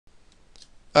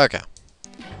Okay.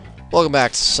 Welcome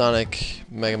back to Sonic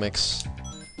Megamix.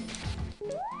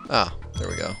 Ah, there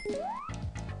we go.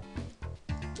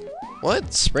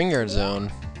 What? Spring Yard Zone?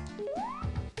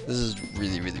 This is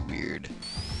really, really weird.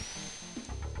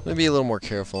 I'm gonna be a little more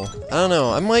careful. I don't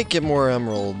know, I might get more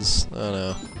emeralds. I don't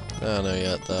know. I don't know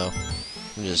yet, though.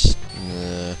 I'm just...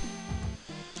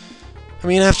 I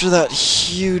mean, after that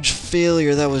huge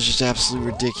failure, that was just absolutely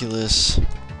ridiculous.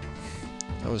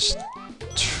 I was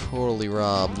totally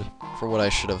robbed for what I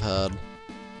should have had.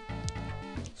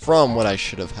 From what I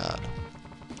should have had.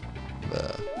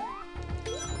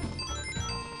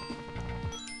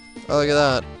 Oh, look at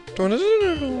that.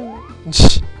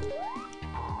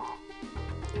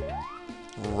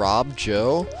 Rob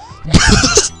Joe?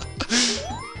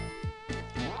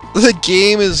 The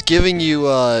game is giving you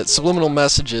subliminal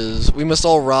messages. We must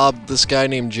all rob this guy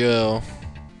named Joe.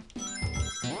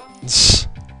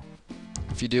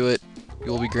 If you do it,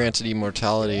 you will be granted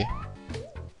immortality.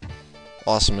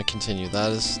 Awesome to continue.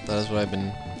 That is what I've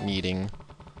been needing.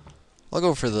 I'll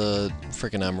go for the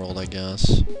frickin' emerald, I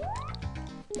guess.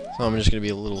 So I'm just gonna be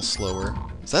a little slower.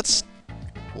 That's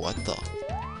what the?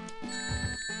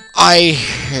 I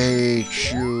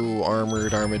hate you,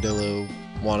 armored armadillo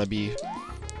wannabe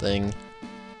thing.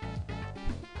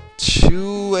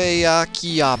 Tueakiabnya.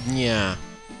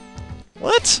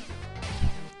 What?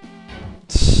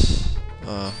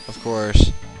 Of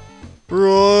course.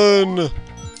 Run!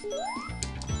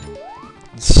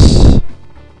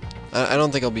 I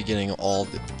don't think I'll be getting all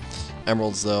the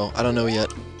emeralds though. I don't know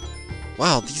yet.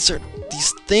 Wow, these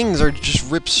things are just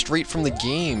ripped straight from the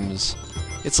games.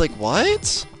 It's like,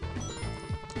 what?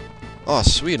 Oh,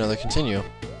 sweet, another continue.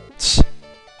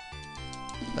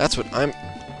 That's what I'm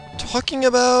talking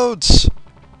about.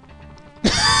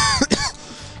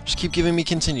 Just keep giving me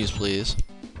continues, please.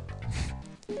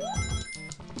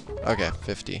 Okay,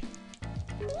 50.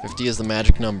 50 is the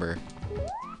magic number.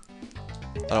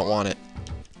 I don't want it.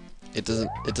 It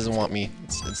doesn't want me.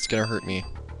 It's gonna hurt me.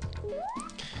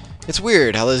 It's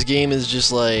weird how this game is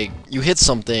just like, you hit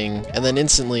something, and then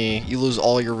instantly you lose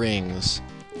all your rings.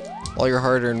 All your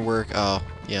hard-earned work. Oh,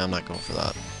 yeah, I'm not going for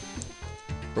that.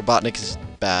 Robotnik is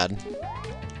bad,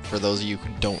 for those of you who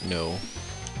don't know.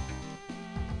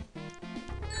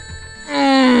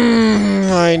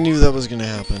 I knew that was gonna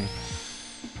happen.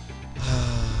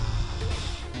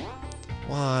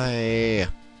 Why?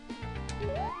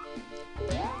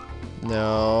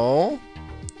 No.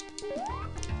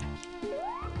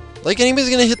 Like, anybody's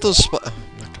gonna hit those spots.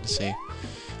 I'm not gonna say.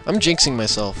 I'm jinxing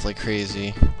myself like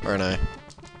crazy, aren't I?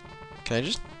 Can I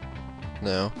just...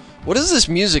 No. What is this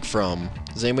music from?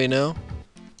 Does anybody know?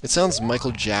 It sounds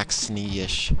Michael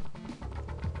Jackson-ish.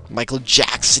 Michael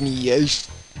Jackson-ish.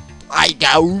 I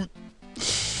know.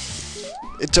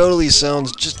 It totally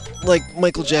sounds just like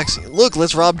Michael Jackson. Look,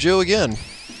 let's rob Joe again.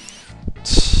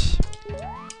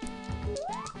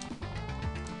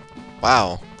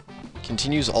 Wow.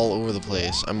 Continues all over the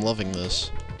place. I'm loving this.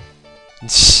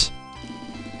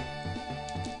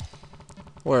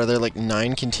 What, are there like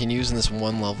 9 continues in this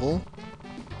one level?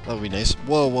 That would be nice.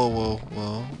 Whoa, whoa, whoa,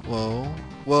 whoa, whoa,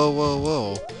 whoa, whoa,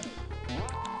 whoa.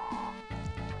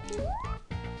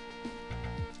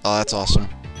 Oh, that's awesome.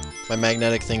 My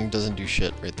magnetic thing doesn't do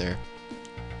shit right there.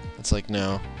 It's like,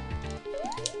 no.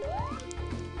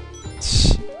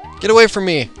 Get away from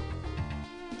me!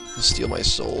 You'll steal my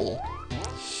soul.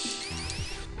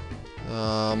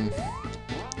 No,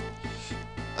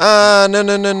 no,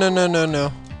 no, no, no, no,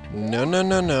 no. No, no,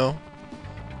 no, no.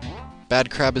 Bad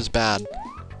crab is bad.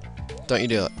 Don't you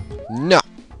do it. No!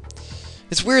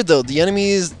 It's weird, though. The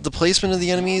enemies, the placement of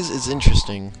the enemies is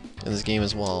interesting in this game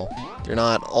as well. They're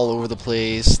not all over the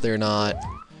place. They're not...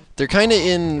 They're kind of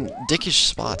in dickish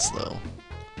spots, though.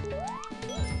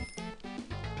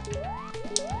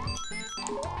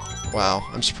 Wow,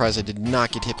 I'm surprised I did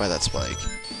not get hit by that spike.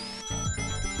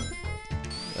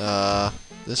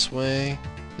 This way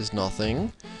is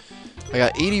nothing. I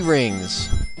got 80 rings.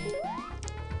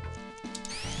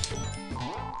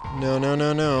 No, no,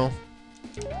 no, no.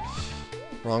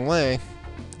 Wrong way.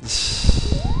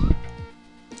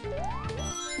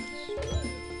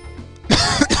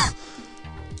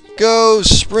 Go,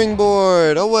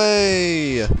 springboard!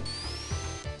 Away!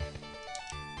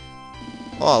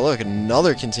 Oh, look,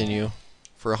 another continue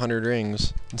for 100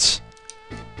 rings.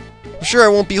 I'm sure I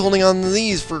won't be holding on to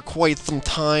these for quite some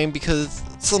time because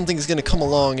something's gonna come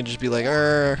along and just be like,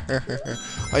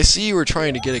 I see you were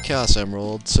trying to get a Chaos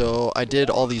Emerald, so I did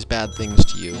all these bad things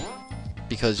to you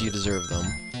because you deserve them,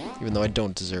 even though I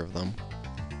don't deserve them.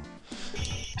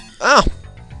 Oh!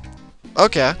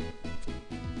 Okay.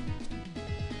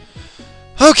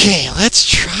 Okay, let's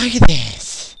try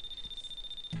this.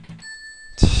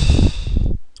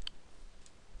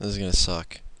 This is gonna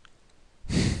suck.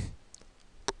 Is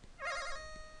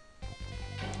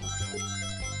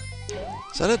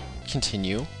that a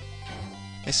continue?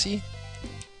 I see.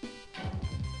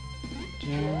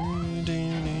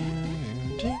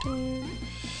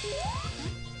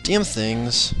 Damn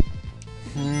things.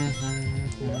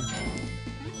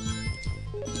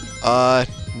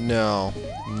 No.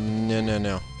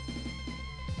 No.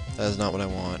 That is not what I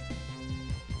want.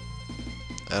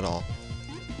 At all.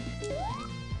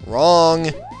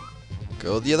 Wrong!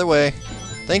 Go the other way.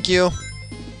 Thank you!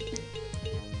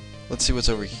 Let's see what's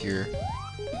over here.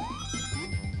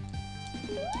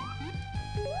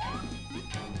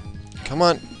 Come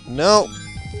on. No!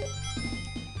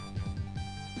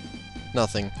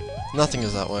 Nothing. Nothing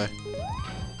is that way.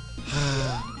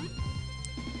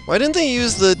 Why didn't they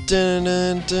use the dun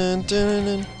dun dun dun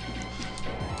dun?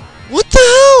 What the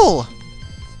hell?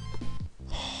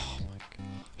 Oh my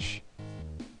gosh.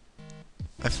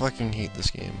 I fucking hate this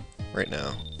game right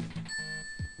now.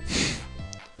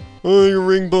 Oh, your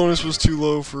ring bonus was too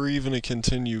low for even a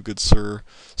continue, good sir.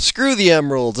 Screw the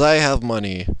emeralds, I have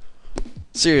money.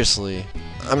 Seriously,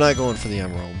 I'm not going for the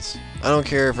emeralds. I don't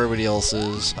care if everybody else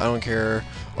is. I don't care.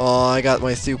 Oh, I got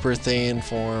my super Thane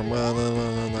form.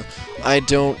 I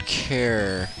don't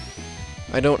care.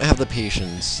 I don't have the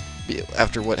patience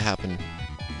after what happened.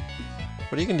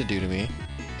 What are you going to do to me?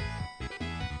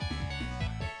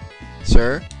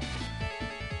 Sir?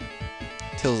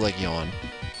 Tails like yawn.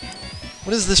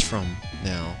 What is this from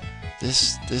now?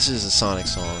 This is a Sonic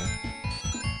song.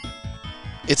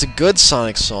 It's a good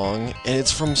Sonic song, and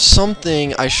it's from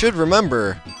something I should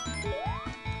remember.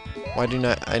 Why do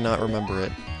I not remember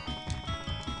it?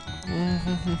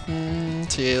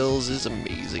 Tails is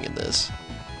amazing in this.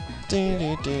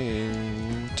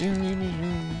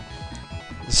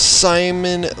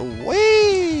 Simon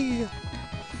Way!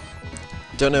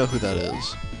 Don't know who that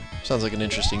is. Sounds like an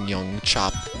interesting young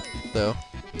chop, though.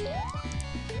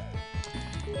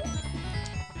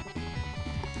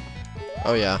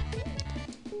 Oh yeah.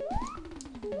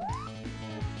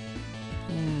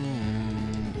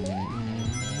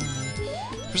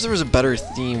 I wish there was a better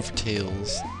theme for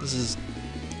Tails. This is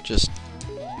just...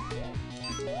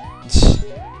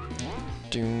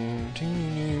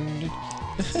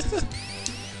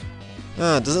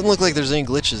 it doesn't look like there's any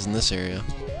glitches in this area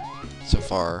so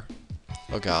far.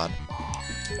 Oh god.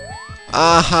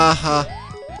 Ah ha ha.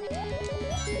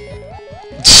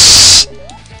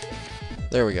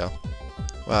 There we go.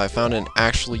 Wow, I found an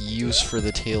actual use for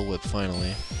the tail whip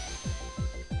finally.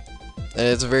 And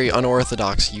it's a very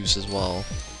unorthodox use as well.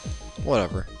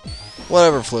 Whatever.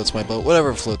 Whatever floats my boat,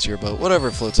 whatever floats your boat,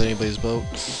 whatever floats anybody's boat.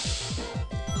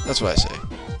 That's what I say.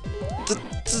 That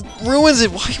ruins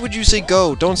it! Why would you say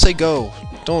go? Don't say go.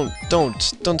 Don't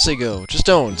say go. Just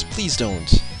don't. Please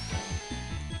don't.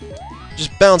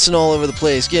 Just bouncing all over the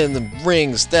place, getting the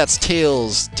rings. That's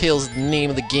Tails. Tails is the name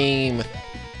of the game.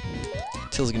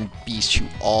 Tails is gonna beast you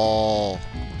all.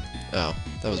 Oh,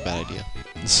 that was a bad idea.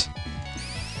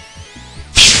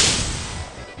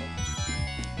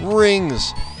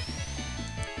 Rings!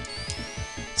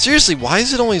 Seriously, why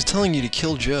is it always telling you to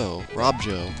kill Joe? Rob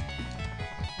Joe.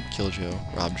 Kill Joe.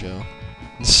 Rob Joe.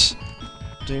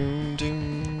 I'm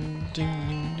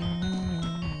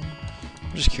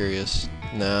just curious.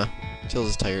 Nah. Tails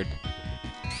is tired.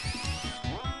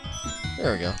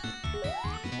 There we go.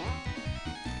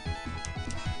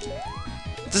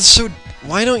 This is so...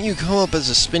 Why don't you come up as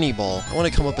a spinny ball? I want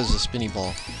to come up as a spinny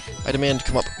ball. I demand to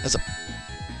come up as a...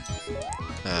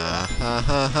 Ah ha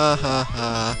ha ha ha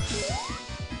ha.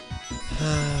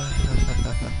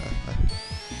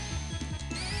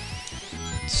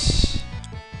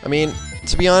 I mean,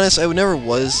 to be honest, I never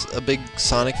was a big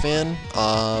Sonic fan.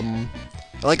 I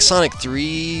like Sonic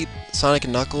 3, Sonic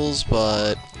and Knuckles,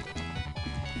 but...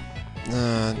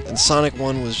 and Sonic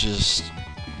 1 was just...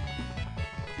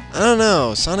 I don't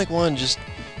know, Sonic 1 just...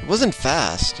 It wasn't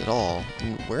fast at all.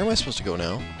 And where am I supposed to go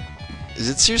now? Is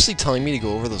it seriously telling me to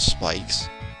go over those spikes?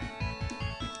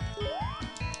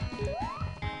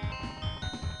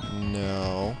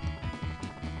 No.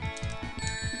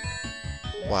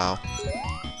 Wow.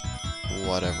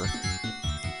 Whatever.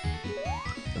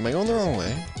 Am I going the wrong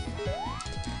way?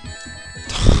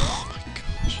 Oh my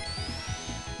gosh.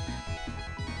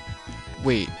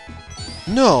 Wait.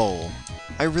 No!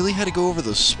 I really had to go over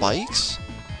those spikes?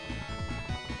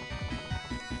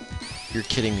 You're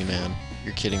kidding me, man.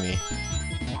 You're kidding me.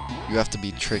 You have to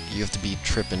be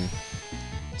tripping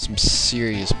some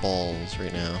serious balls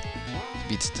right now. To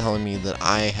be telling me that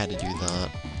I had to do that.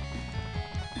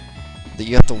 That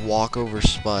you have to walk over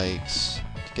spikes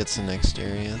to get to the next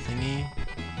area thingy.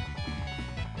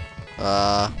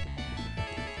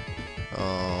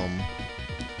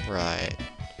 Right.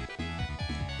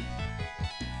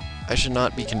 I should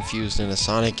not be confused in a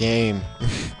Sonic game.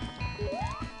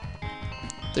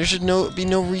 There should be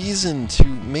no reason to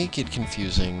make it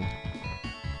confusing.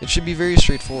 It should be very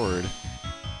straightforward.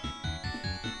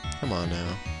 Come on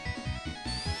now.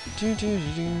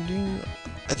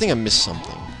 I think I missed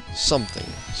something.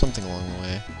 Something along the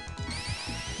way.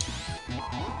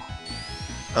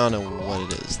 I don't know what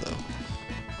it is, though.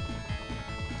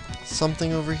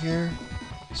 Something over here?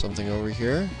 Something over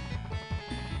here?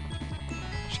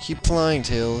 Just keep flying,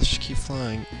 Tails. Just keep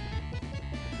flying.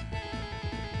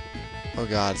 Oh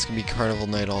god, it's gonna be Carnival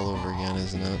Night all over again,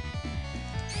 isn't it?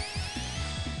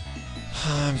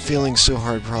 I'm feeling so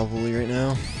hard probably right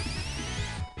now.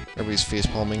 Everybody's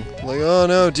facepalming. Like, oh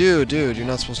no, dude, you're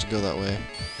not supposed to go that way.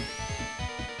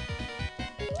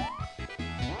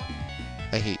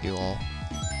 I hate you all.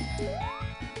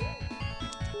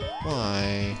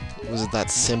 Why? Was it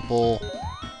that simple?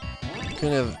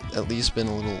 Couldn't have at least been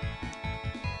a little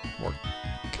more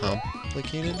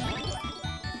complicated?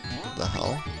 What the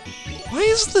hell? Why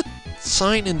is the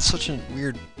sign in such a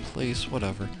weird place?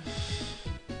 Whatever.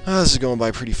 This is going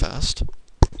by pretty fast.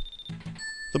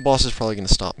 The boss is probably going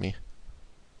to stop me.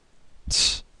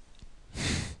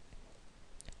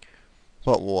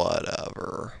 But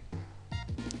whatever.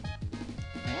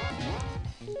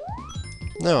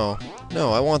 No,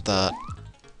 I want that.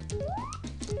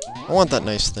 I want that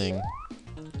nice thing.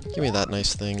 Give me that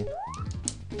nice thing.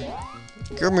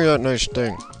 Give me that nice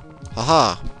thing.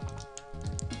 Haha!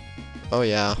 Oh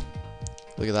yeah.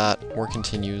 Look at that. War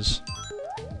continues.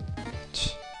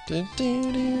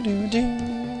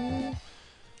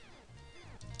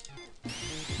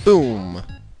 Boom!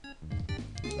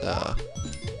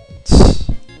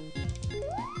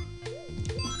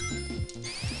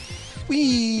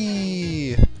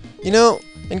 Whee! You know,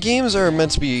 and games are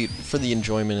meant to be for the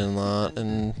enjoyment and that,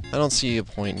 and I don't see a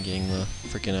point in getting the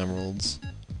frickin' emeralds.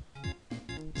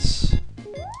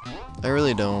 I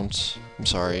really don't. I'm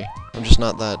sorry. I'm just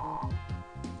not that...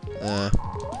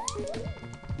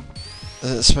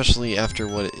 Especially after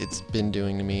what it's been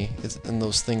doing to me. And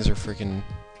those things are freaking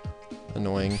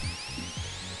annoying.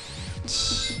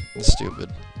 It's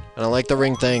stupid. And I like the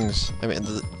ring things. I mean,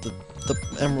 the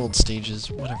emerald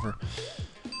stages, whatever.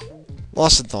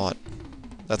 Lost in thought.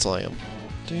 That's all I am.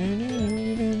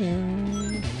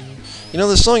 You know,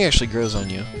 this song actually grows on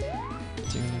you.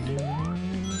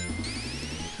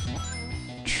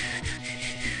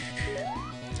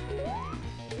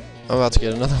 I'm about to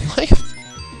get another life.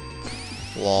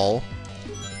 Lol.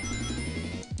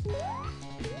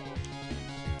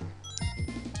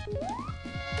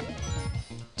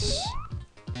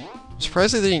 I'm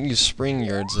surprised they didn't use Spring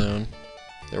Yard Zone.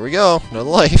 There we go, another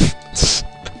life.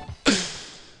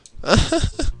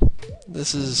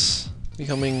 This is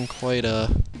becoming quite a...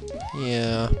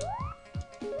 yeah.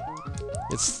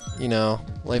 It's, you know,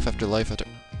 life after life after...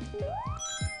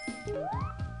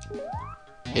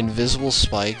 Invisible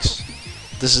spikes.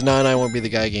 This is not an I Won't Be the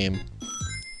Guy game.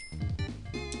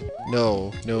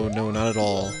 No, not at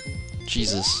all.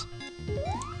 Jesus.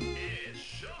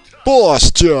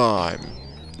 Boss time!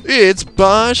 It's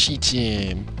Bossy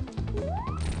time!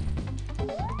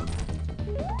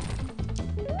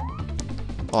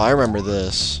 Oh, I remember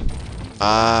this.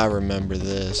 I remember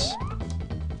this.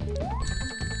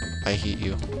 I hate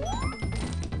you.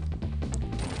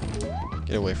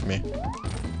 Get away from me.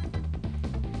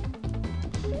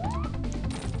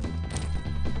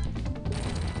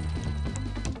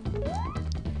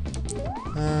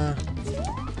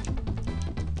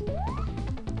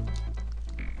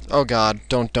 Oh god,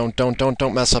 don't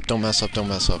mess up, don't mess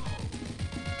up.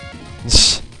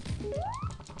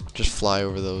 Just fly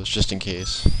over those, just in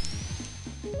case.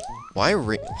 Why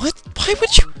ring? What? Why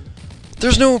would you?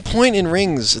 There's no point in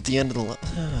rings at the end of the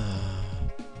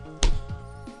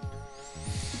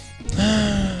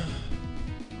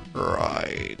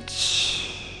right.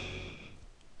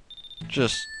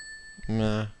 Just,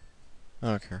 meh. I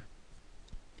don't care.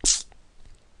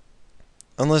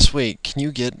 Unless, wait, can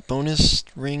you get bonus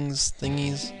rings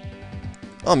thingies?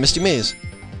 Oh, Misty Maze.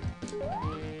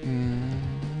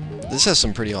 This has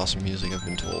some pretty awesome music, I've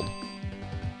been told.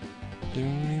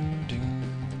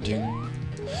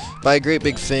 By a great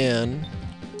big fan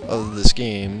of this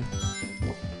game.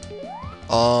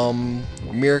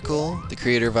 Miracle, the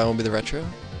creator of I Won't Be the Retro.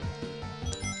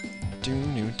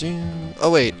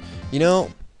 Oh wait, you know,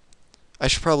 I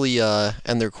should probably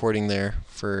end the recording there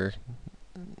for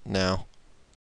now.